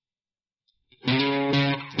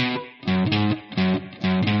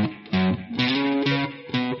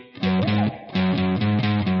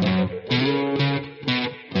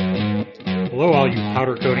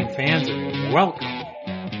powder coating fans, and welcome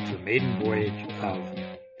to the maiden voyage of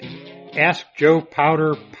the Ask Joe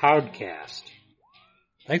Powder podcast.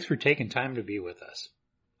 Thanks for taking time to be with us.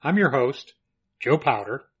 I'm your host, Joe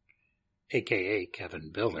Powder, aka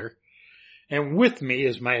Kevin Biller, and with me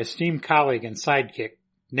is my esteemed colleague and sidekick,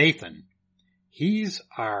 Nathan. He's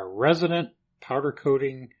our resident powder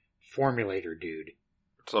coating formulator dude.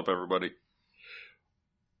 What's up, everybody?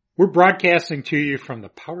 We're broadcasting to you from the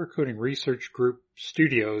Powder Coating Research Group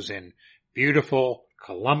studios in beautiful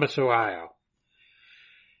Columbus, Ohio.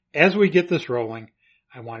 As we get this rolling,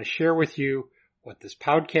 I want to share with you what this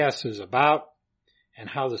podcast is about and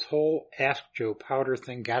how this whole Ask Joe Powder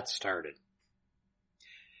thing got started.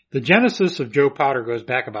 The genesis of Joe Powder goes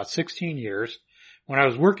back about 16 years when I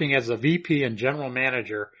was working as the VP and general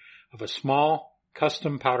manager of a small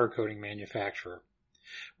custom powder coating manufacturer.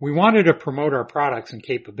 We wanted to promote our products and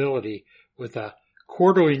capability with a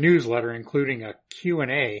quarterly newsletter including a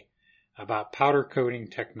Q&A about powder coating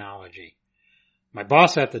technology. My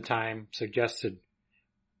boss at the time suggested,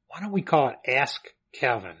 why don't we call it Ask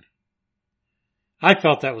Kevin? I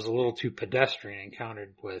felt that was a little too pedestrian and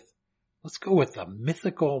countered with, let's go with the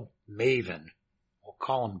mythical Maven. We'll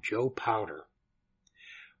call him Joe Powder.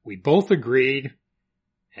 We both agreed,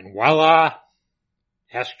 and voila,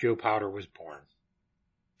 Ask Joe Powder was born.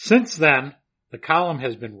 Since then, the column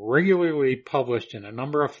has been regularly published in a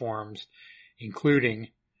number of forms, including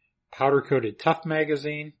Powder Coated Tough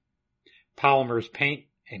Magazine, Polymers Paint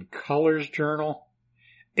and Colors Journal,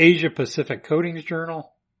 Asia Pacific Coatings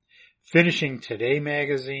Journal, Finishing Today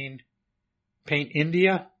Magazine, Paint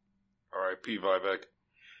India, R.I.P. Vivek,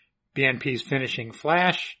 BNP's Finishing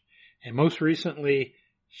Flash, and most recently,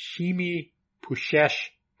 Shimi Pushesh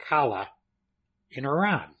Kala in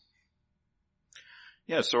Iran.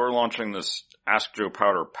 Yeah, so we're launching this Ask Joe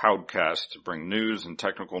Powder podcast to bring news and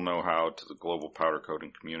technical know-how to the global powder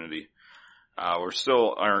coating community. We're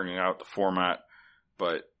still ironing out the format,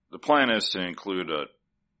 but the plan is to include a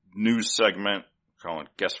news segment, calling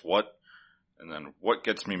it Guess What, and then What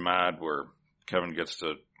Gets Me Mad, where Kevin gets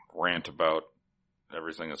to rant about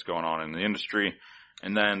everything that's going on in the industry.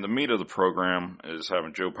 And then the meat of the program is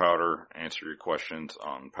having Joe Powder answer your questions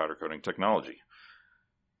on powder coating technology.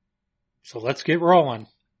 So let's get rolling.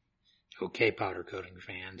 Okay, powder coating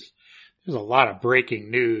fans. There's a lot of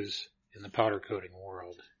breaking news in the powder coating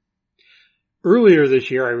world. Earlier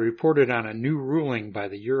this year, I reported on a new ruling by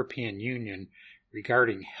the European Union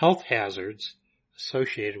regarding health hazards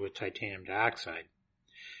associated with titanium dioxide.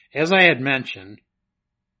 As I had mentioned,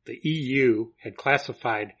 the EU had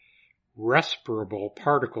classified respirable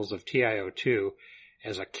particles of TiO2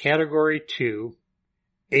 as a Category 2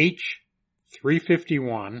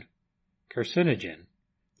 H351 carcinogen.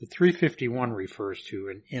 The 351 refers to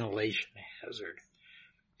an inhalation hazard.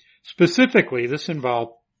 Specifically, this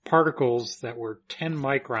involved particles that were 10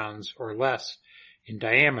 microns or less in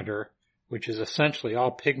diameter, which is essentially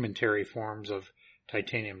all pigmentary forms of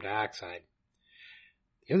titanium dioxide.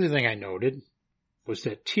 The other thing I noted was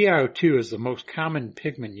that TiO2 is the most common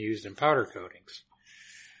pigment used in powder coatings.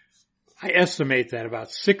 I estimate that about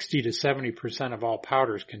 60 to 70% of all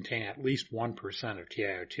powders contain at least 1% of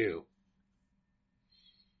TiO2.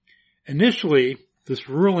 Initially, this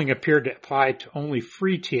ruling appeared to apply to only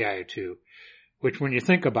free TiO2, which when you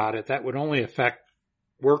think about it, that would only affect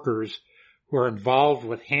workers who are involved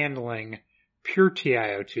with handling pure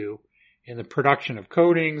TiO2 in the production of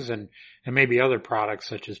coatings and maybe other products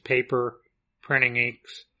such as paper, printing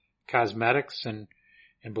inks, cosmetics, and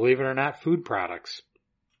believe it or not, food products.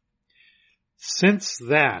 Since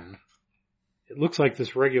then, it looks like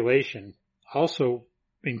this regulation also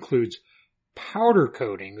includes powder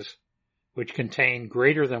coatings which contain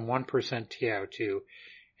greater than 1% TiO2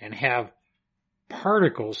 and have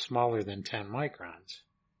particles smaller than 10 microns.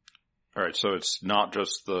 All right, so it's not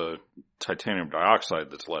just the titanium dioxide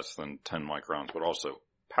that's less than 10 microns, but also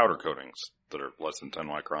powder coatings that are less than 10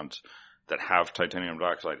 microns that have titanium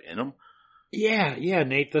dioxide in them? Yeah,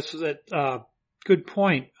 Nate, this is a good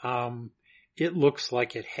point. It looks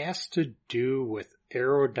like it has to do with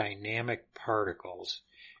aerodynamic particles,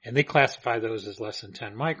 and they classify those as less than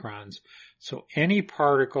 10 microns. So any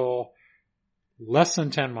particle less than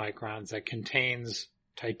 10 microns that contains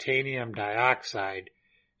titanium dioxide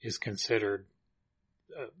is considered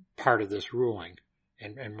part of this ruling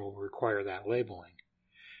and will require that labeling.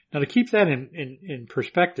 Now, to keep that in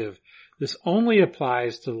perspective, this only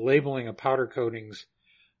applies to the labeling of powder coatings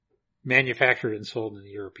manufactured and sold in the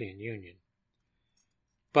European Union.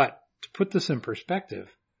 But to put this in perspective,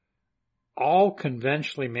 all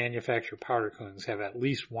conventionally manufactured powder coatings have at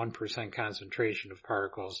least 1% concentration of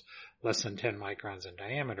particles less than 10 microns in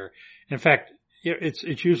diameter. In fact,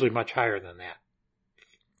 it's usually much higher than that,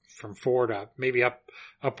 from 4 to maybe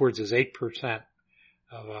upwards as 8%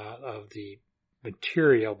 of the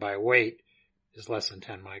material by weight is less than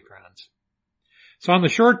 10 microns. So on the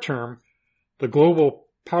short term, the global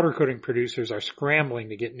powder coating producers are scrambling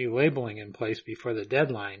to get new labeling in place before the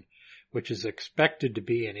deadline, which is expected to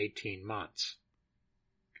be in 18 months.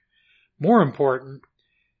 More important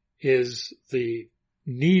is the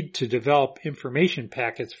need to develop information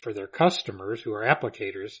packets for their customers who are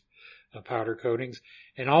applicators of powder coatings,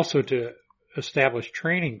 and also to establish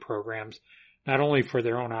training programs not only for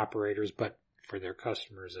their own operators but for their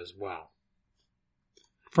customers as well.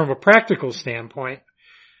 From a practical standpoint,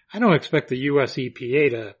 I don't expect the U.S.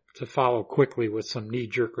 EPA to follow quickly with some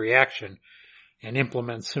knee-jerk reaction and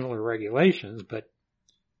implement similar regulations, but,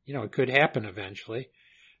 it could happen eventually.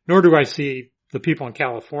 Nor do I see the people in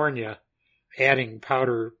California adding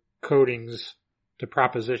powder coatings to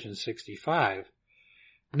Proposition 65.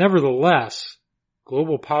 Nevertheless,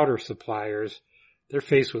 global powder suppliers, they're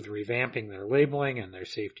faced with revamping their labeling and their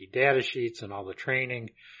safety data sheets and all the training,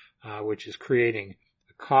 which is creating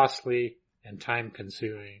a costly and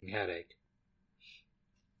time-consuming headache.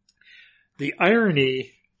 The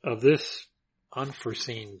irony of this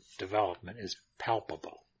unforeseen development is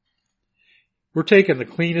palpable. We're taking the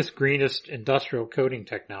cleanest, greenest industrial coating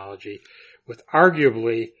technology with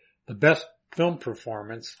arguably the best film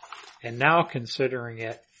performance and now considering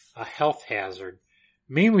it a health hazard,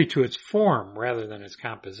 mainly to its form rather than its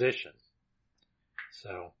composition.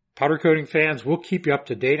 So, powder coating fans, we'll keep you up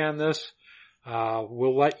to date on this.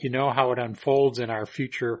 We'll let you know how it unfolds in our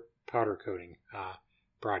future powder coating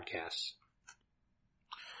broadcasts.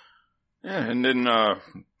 Yeah, and then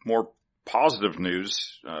more positive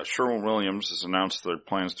news, Sherwin-Williams has announced their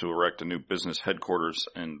plans to erect a new business headquarters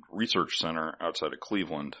and research center outside of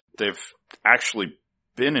Cleveland. They've actually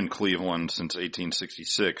been in Cleveland since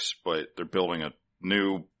 1866, but they're building a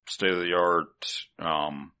new state-of-the-art,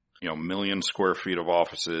 million square feet of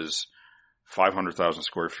offices, 500,000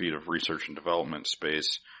 square feet of research and development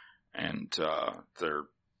space, and they're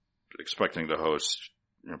expecting to host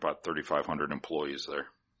about 3,500 employees there.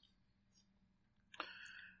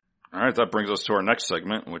 All right, that brings us to our next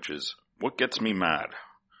segment, which is What Gets Me Mad.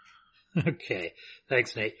 Okay,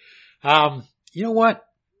 thanks, Nate. You know what?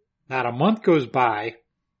 Not a month goes by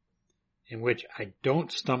in which I don't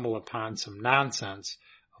stumble upon some nonsense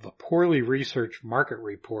of a poorly researched market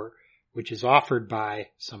report which is offered by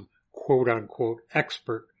some quote-unquote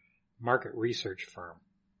expert market research firm.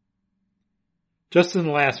 Just in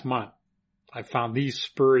the last month, I found these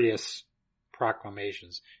spurious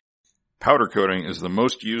proclamations. Powder coating is the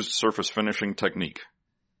most used surface finishing technique.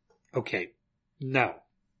 Okay, no.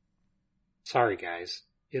 Sorry, guys.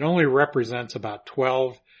 It only represents about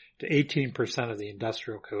 12 to 18% of the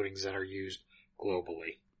industrial coatings that are used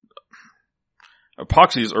globally.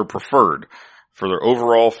 Epoxies are preferred for their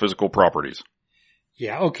overall physical properties.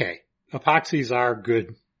 Yeah, okay. Epoxies are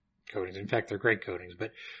good coatings. In fact, they're great coatings.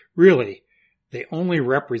 But really, they only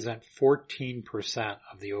represent 14%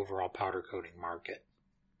 of the overall powder coating market.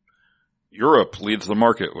 Europe leads the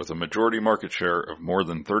market with a majority market share of more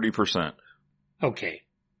than 30%. Okay.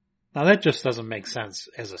 Now that just doesn't make sense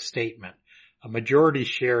as a statement. A majority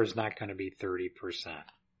share is not going to be 30%.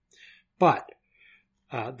 But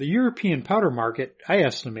the European powder market, I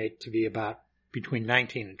estimate to be about between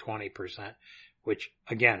 19 and 20%, which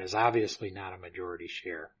again is obviously not a majority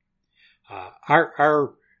share.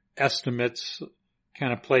 Our estimates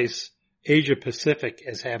kind of place Asia Pacific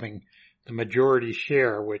as having the majority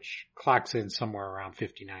share, which clocks in somewhere around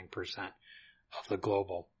 59% of the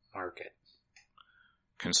global market.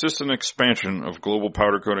 Consistent expansion of global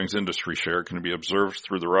powder coatings industry share can be observed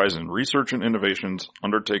through the rise in research and innovations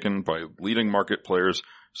undertaken by leading market players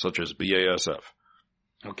such as BASF.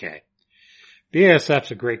 Okay.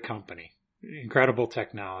 BASF's a great company, incredible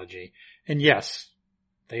technology, and yes,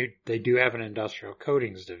 they do have an industrial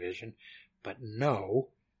coatings division, but no,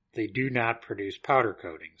 they do not produce powder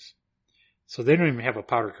coatings. So they don't even have a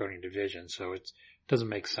powder coating division, so it doesn't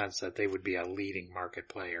make sense that they would be a leading market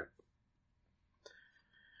player.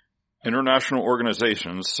 International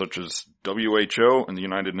organizations such as WHO and the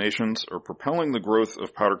United Nations are propelling the growth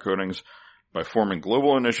of powder coatings by forming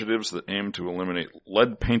global initiatives that aim to eliminate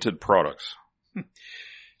lead-painted products.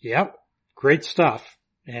 Yep, great stuff.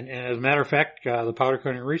 And as a matter of fact, the Powder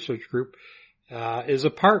Coating Research Group is a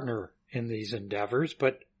partner in these endeavors,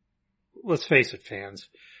 but let's face it, fans,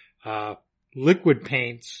 liquid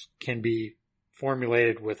paints can be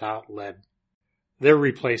formulated without lead. They're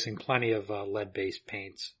replacing plenty of lead-based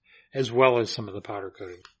paints, as well as some of the powder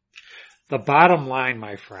coating. The bottom line,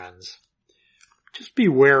 my friends, just be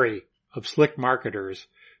wary of slick marketers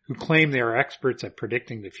who claim they are experts at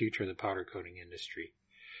predicting the future of the powder coating industry.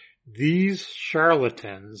 These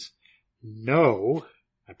charlatans know,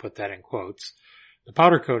 I put that in quotes, the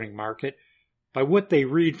powder coating market by what they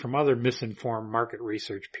read from other misinformed market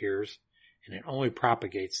research peers, and it only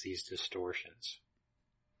propagates these distortions.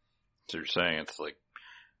 So you're saying it's like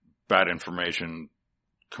bad information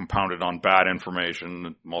compounded on bad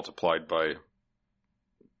information multiplied by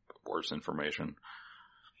worse information.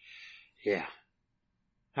 Yeah.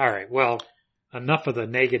 All right. Well, enough of the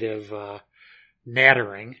negative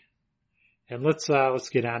nattering, and let's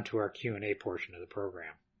get on to our Q&A portion of the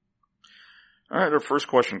program. All right. Our first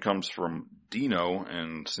question comes from Dino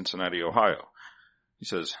in Cincinnati, Ohio. He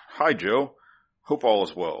says, "Hi, Joe. Hope all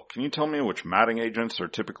is well. Can you tell me which matting agents are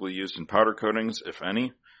typically used in powder coatings, if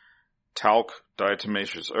any? Talc,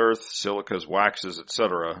 diatomaceous earth, silicas, waxes,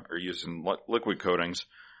 etc. are used in liquid coatings,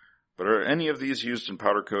 but are any of these used in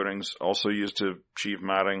powder coatings also used to achieve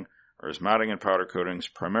matting, or is matting in powder coatings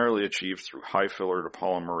primarily achieved through high filler to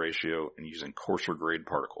polymer ratio and using coarser grade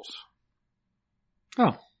particles?"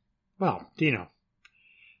 Oh, well, Dino,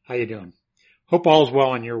 how you doing? Hope all is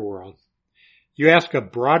well in your world. You ask a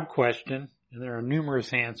broad question, and there are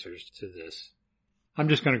numerous answers to this. I'm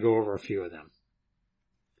just going to go over a few of them.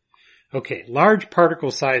 Okay, large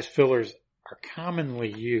particle size fillers are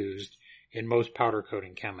commonly used in most powder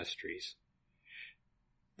coating chemistries.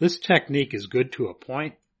 This technique is good to a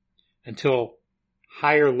point until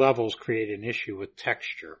higher levels create an issue with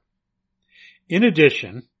texture. In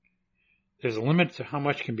addition, there's a limit to how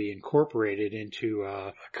much can be incorporated into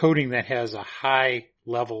a coating that has a high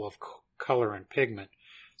level of color and pigment,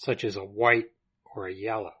 such as a white or a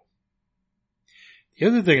yellow. The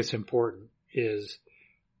other thing that's important is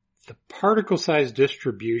the particle size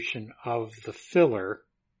distribution of the filler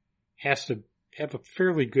has to have a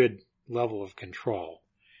fairly good level of control.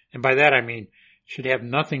 And by that I mean it should have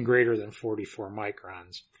nothing greater than 44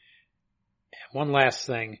 microns. And one last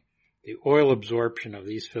thing, the oil absorption of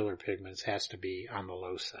these filler pigments has to be on the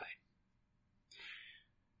low side.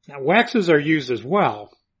 Now, waxes are used as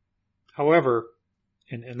well. However,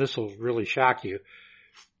 and this will really shock you,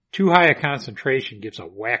 too high a concentration gives a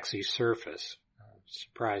waxy surface.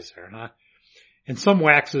 Surprise there, huh? And some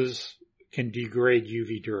waxes can degrade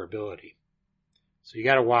UV durability. So you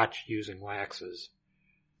gotta watch using waxes.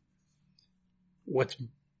 What's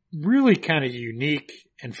really kind of unique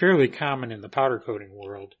and fairly common in the powder coating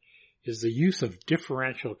world is the use of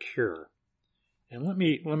differential cure. And let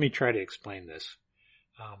me try to explain this.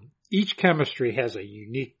 Each chemistry has a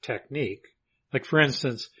unique technique. Like for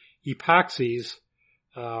instance, epoxies,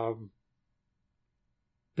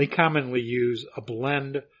 they commonly use a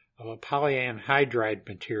blend of a polyanhydride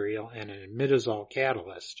material and an imidazole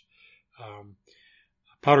catalyst.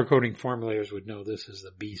 Powder coating formulators would know this as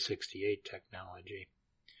the B68 technology.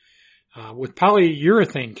 With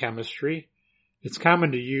polyurethane chemistry, it's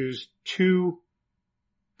common to use two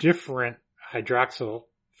different hydroxyl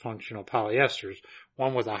functional polyesters,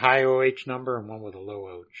 one with a high OH number and one with a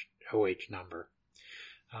low OH number.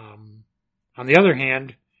 On the other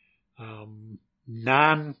hand,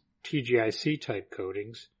 non-TGIC type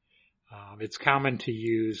coatings, it's common to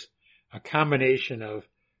use a combination of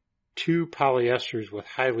two polyesters with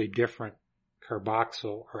highly different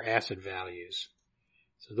carboxyl or acid values.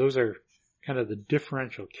 So those are kind of the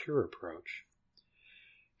differential cure approach.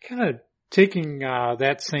 Kind of taking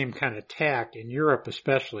that same kind of tack, in Europe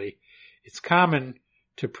especially, it's common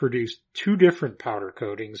to produce two different powder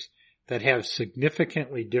coatings that have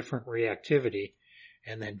significantly different reactivity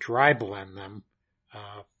and then dry blend them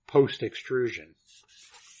post-extrusion.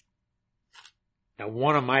 Now,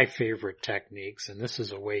 one of my favorite techniques, and this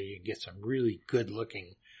is a way you can get some really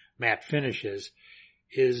good-looking matte finishes,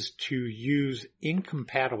 is to use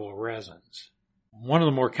incompatible resins. One of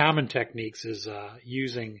the more common techniques is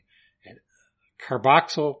using a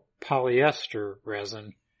carboxyl polyester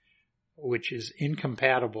resin, which is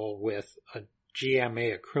incompatible with a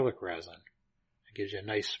GMA acrylic resin. It gives you a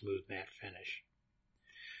nice smooth matte finish.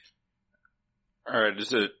 All right,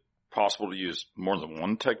 is it possible to use more than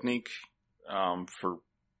one technique for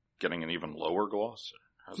getting an even lower gloss?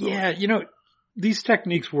 Yeah, these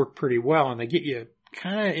techniques work pretty well, and they get you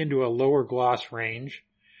kind of into a lower gloss range.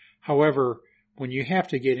 However, when you have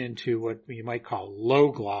to get into what you might call low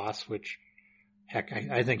gloss, which, heck,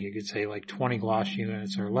 I think you could say like 20 gloss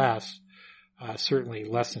units or less, certainly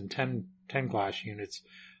less than 10 gloss units,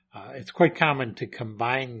 it's quite common to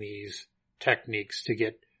combine these techniques to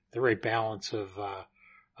get the right balance of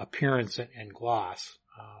appearance and gloss.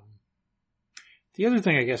 The other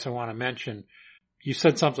thing I guess I want to mention, you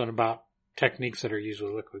said something about techniques that are used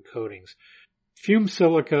with liquid coatings. fume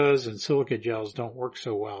silicas and silica gels don't work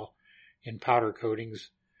so well in powder coatings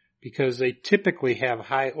because they typically have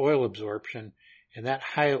high oil absorption, and that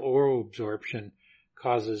high oil absorption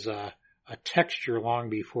causes a texture long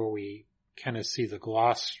before we kind of see the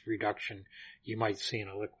gloss reduction you might see in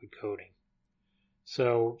a liquid coating.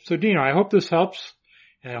 So Dino, I hope this helps,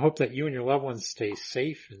 and I hope that you and your loved ones stay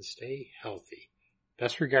safe and stay healthy.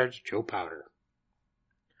 Best regards, Joe Powder.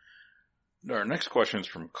 Our next question is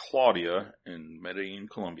from Claudia in Medellin,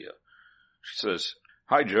 Colombia. She says,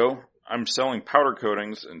 "Hi Joe, I'm selling powder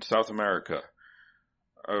coatings in South America.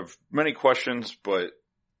 I have many questions, but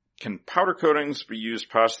can powder coatings be used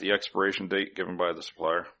past the expiration date given by the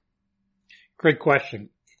supplier?" Great question,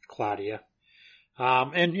 Claudia.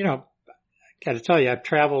 And got to tell you, I've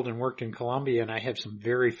traveled and worked in Colombia, and I have some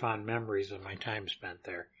very fond memories of my time spent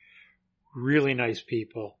there. Really nice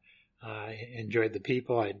people. I enjoyed the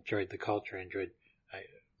people. I enjoyed the culture. I enjoyed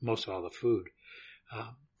most of all the food.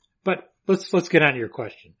 But let's get on to your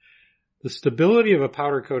question. The stability of a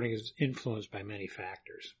powder coating is influenced by many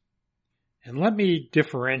factors. And let me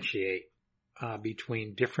differentiate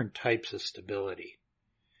between different types of stability.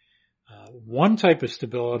 One type of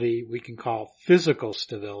stability we can call physical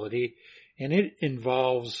stability, and it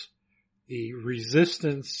involves the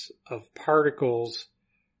resistance of particles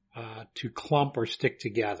to clump or stick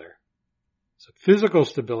together. So physical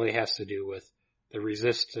stability has to do with the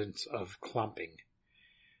resistance of clumping.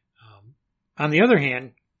 On the other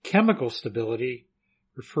hand, chemical stability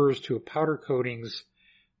refers to a powder coating's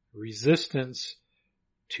resistance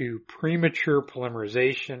to premature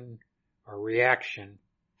polymerization or reaction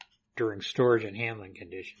during storage and handling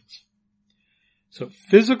conditions. So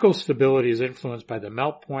physical stability is influenced by the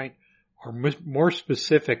melt point, or more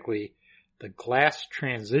specifically, the glass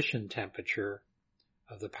transition temperature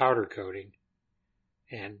of the powder coating,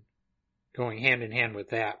 and going hand in hand with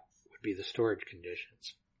that would be the storage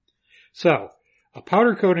conditions. So a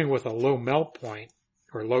powder coating with a low melt point,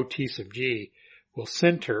 or low T sub G, will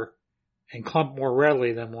sinter and clump more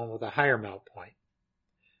readily than one with a higher melt point.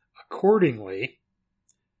 Accordingly,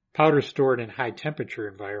 powders stored in high temperature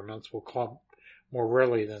environments will clump more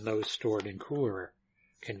readily than those stored in cooler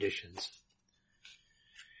conditions.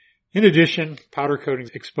 In addition, powder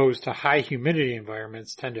coatings exposed to high humidity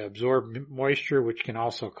environments tend to absorb moisture, which can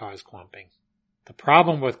also cause clumping. The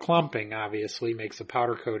problem with clumping, obviously, makes the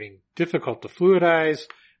powder coating difficult to fluidize,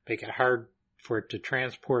 make it hard for it to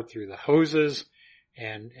transport through the hoses,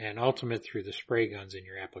 and ultimate through the spray guns in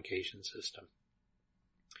your application system.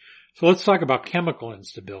 So let's talk about chemical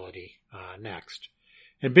instability next.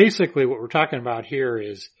 And basically what we're talking about here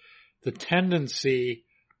is the tendency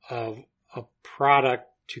of a product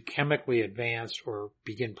to chemically advance or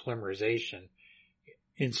begin polymerization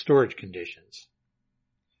in storage conditions.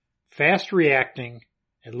 Fast reacting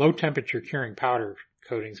and low temperature curing powder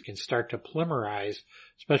coatings can start to polymerize,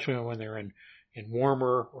 especially when they're in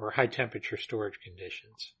warmer or high temperature storage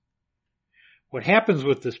conditions. What happens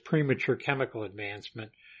with this premature chemical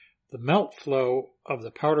advancement, the melt flow of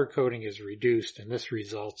the powder coating is reduced, and this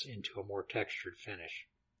results into a more textured finish.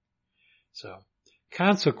 So,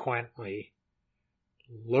 consequently,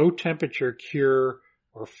 low temperature cure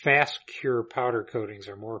or fast cure powder coatings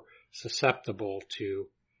are more susceptible to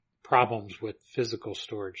problems with physical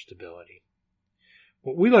storage stability.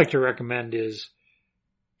 What we like to recommend is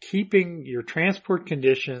keeping your transport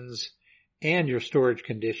conditions and your storage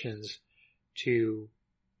conditions to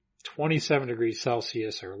 27 degrees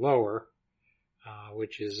Celsius or lower,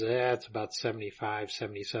 which is, that's about 75,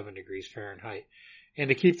 77 degrees Fahrenheit, and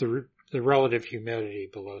to keep the relative humidity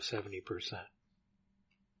below 70%.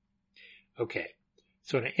 Okay,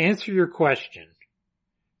 so to answer your question,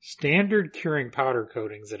 standard curing powder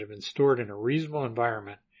coatings that have been stored in a reasonable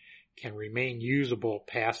environment can remain usable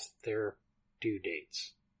past their due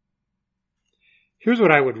dates. Here's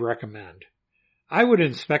what I would recommend. I would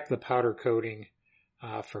inspect the powder coating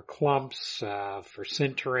for clumps, for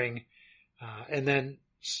sintering, and then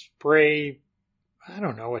spray,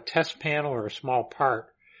 a test panel or a small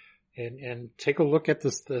part and take a look at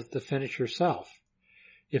the finish yourself.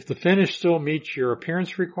 If the finish still meets your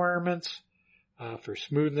appearance requirements for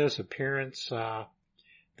smoothness, appearance,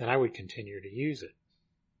 then I would continue to use it.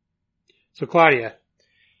 So Claudia,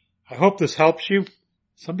 I hope this helps you.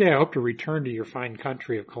 Someday I hope to return to your fine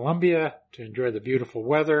country of Colombia to enjoy the beautiful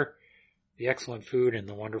weather, the excellent food, and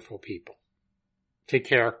the wonderful people. Take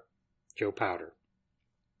care. Joe Powder.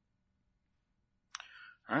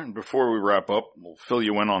 All right, and before we wrap up, we'll fill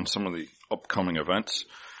you in on some of the upcoming events.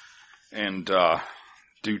 And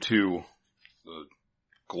due to the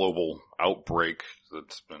global outbreak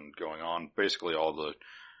that's been going on, basically all the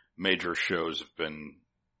major shows have been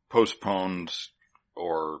postponed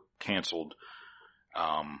or canceled.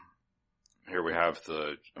 Here we have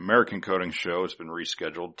the American Coding Show has been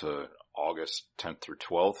rescheduled to August 10th through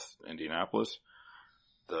 12th, Indianapolis.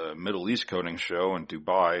 The Middle East Coding Show in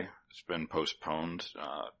Dubai has been postponed.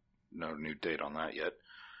 No new date on that yet.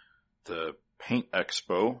 The Paint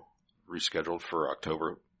Expo rescheduled for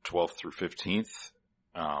October 12th through 15th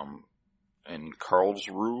in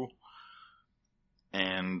Karlsruhe.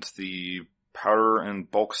 And the Powder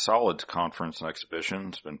and Bulk Solids Conference and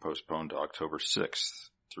Exhibition has been postponed to October 6th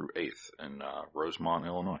through 8th in Rosemont,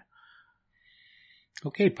 Illinois.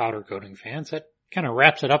 Okay, powder coating fans, that kind of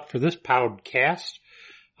wraps it up for this podcast.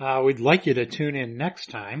 We'd like you to tune in next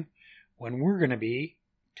time when we're going to be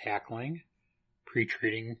tackling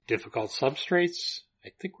pre-treating difficult substrates.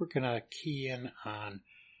 I think we're going to key in on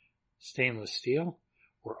stainless steel.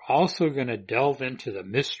 We're also going to delve into the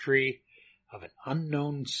mystery of an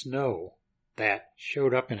unknown snow that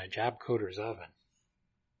showed up in a job coder's oven.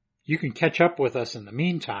 You can catch up with us in the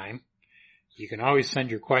meantime. You can always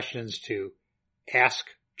send your questions to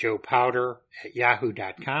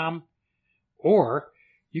askjoepowder@yahoo.com, or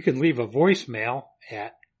you can leave a voicemail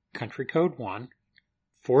at country code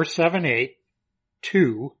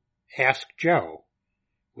 1-478-2-ASK-JOE,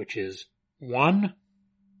 which is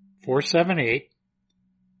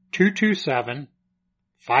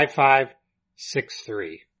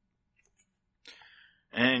 1-478-227-5563.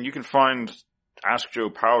 And you can find Ask Joe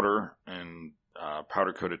Powder and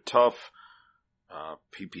Powder Coated Tough,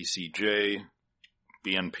 PPCJ,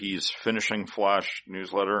 BNP's Finishing Flash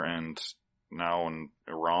newsletter, and now in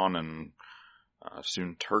Iran and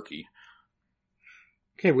soon Turkey.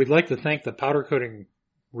 Okay, we'd like to thank the Powder Coating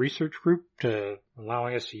Research Group for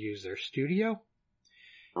allowing us to use their studio.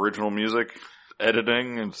 Original music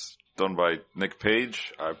editing is done by Nick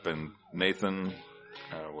Page. I've been Nathan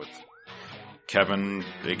with Kevin,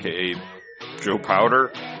 a.k.a. Joe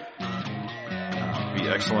Powder. Be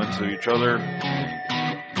excellent to each other.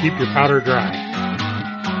 Keep your powder dry.